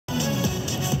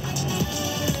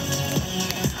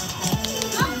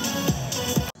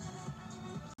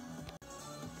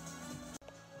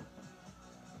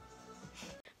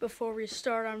Before we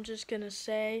start, I'm just going to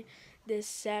say this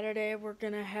Saturday we're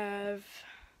going to have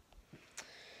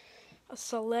a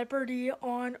celebrity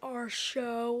on our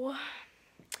show.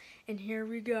 And here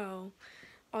we go.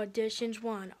 Auditions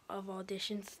 1 of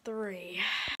auditions 3.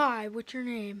 Hi, what's your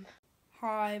name?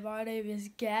 Hi, my name is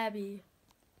Gabby.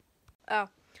 Oh,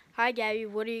 hi Gabby.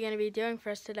 What are you going to be doing for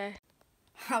us today?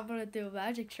 I'm gonna do a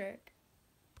magic trick.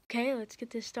 Okay, let's get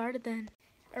this started then.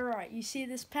 Alright, you see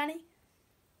this penny?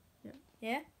 Yeah.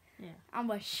 Yeah? Yeah. I'm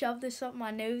gonna shove this up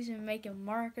my nose and make a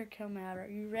marker come out. Are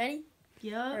you ready?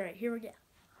 Yeah. Alright, here we go.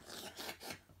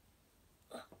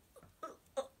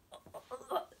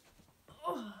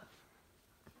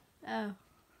 Oh,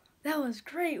 that was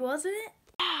great, wasn't it?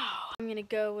 I'm going to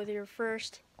go with your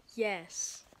first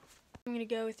yes. I'm going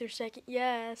to go with your second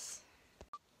yes.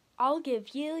 I'll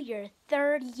give you your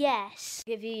third yes.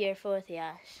 Give you your fourth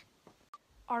yes.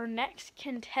 Our next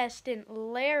contestant,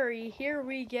 Larry, here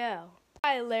we go.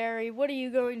 Hi, Larry. What are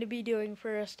you going to be doing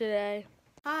for us today?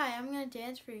 Hi, I'm gonna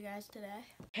dance for you guys today.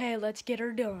 Okay, let's get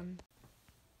her done.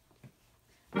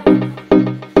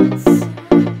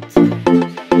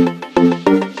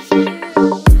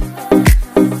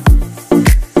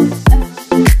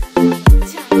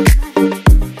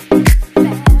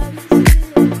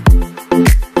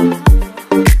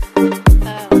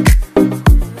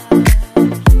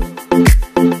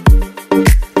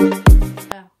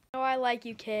 I like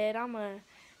you, kid. I'm gonna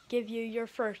give you your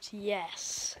first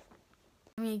yes.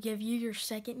 I'm gonna give you your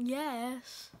second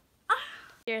yes.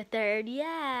 Your third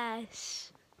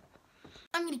yes.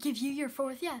 I'm gonna give you your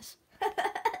fourth yes.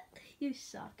 You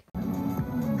suck.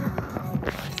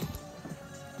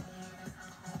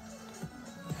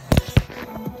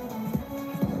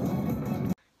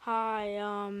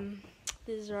 Hi,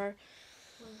 this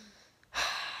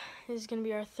is gonna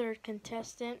be our third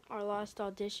contestant, our last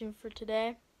audition for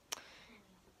today.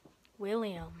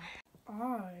 William.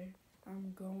 I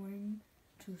am going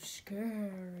to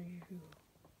scare you.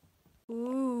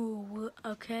 Ooh,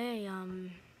 okay,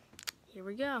 here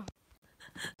we go.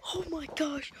 Oh my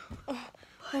gosh.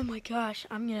 Oh my gosh.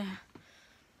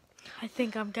 I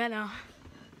think I'm gonna.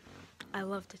 I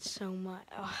loved it so much.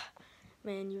 Oh,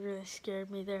 man, you really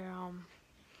scared me there.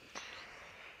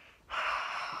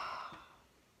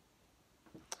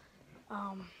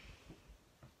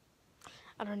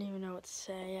 I don't even know what to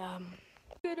say. I'm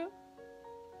gonna.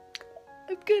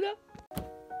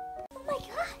 Oh my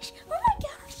gosh.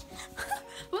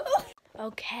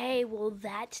 Okay, well,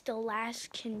 that's the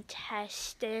last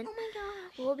contestant. Oh my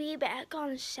gosh. We'll be back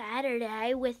on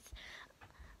Saturday with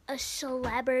a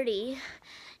celebrity.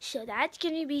 So that's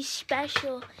going to be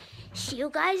special. See you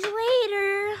guys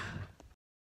later.